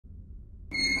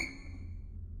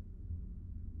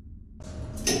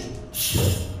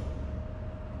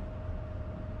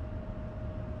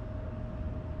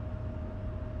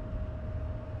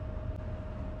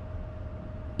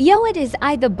Yo, it is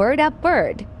I, the bird up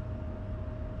bird.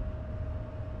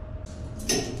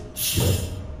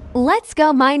 Let's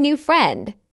go, my new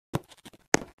friend.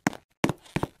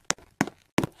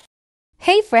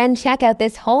 Hey friend, check out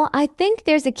this hole. I think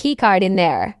there's a key card in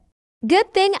there.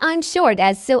 Good thing I'm short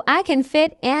as so I can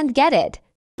fit and get it.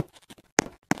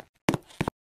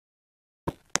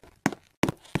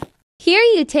 Here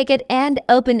you take it and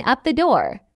open up the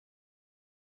door.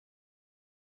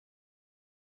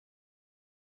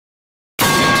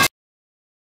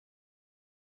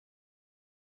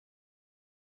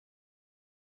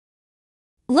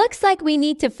 Looks like we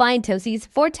need to find Toesy's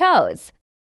 4 toes.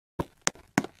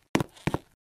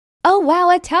 Oh wow,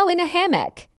 a toe in a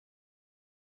hammock.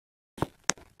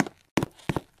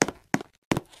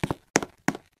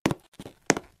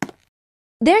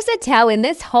 There's a toe in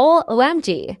this hole,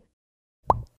 OMG.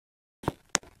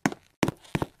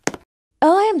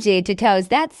 OMG to toes,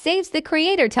 that saves the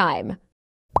creator time.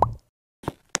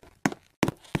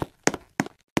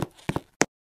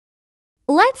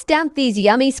 Let's dump these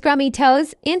yummy scrummy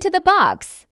toes into the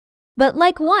box, but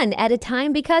like one at a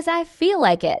time because I feel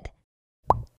like it.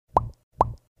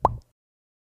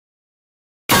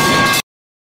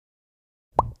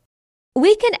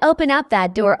 We can open up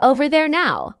that door over there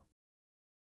now.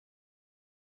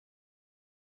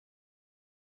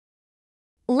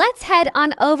 Let's head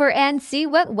on over and see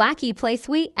what wacky place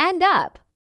we end up.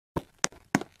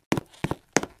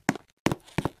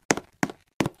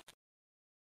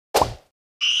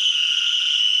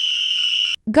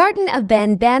 Garten of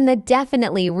BanBan, the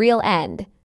definitely real end.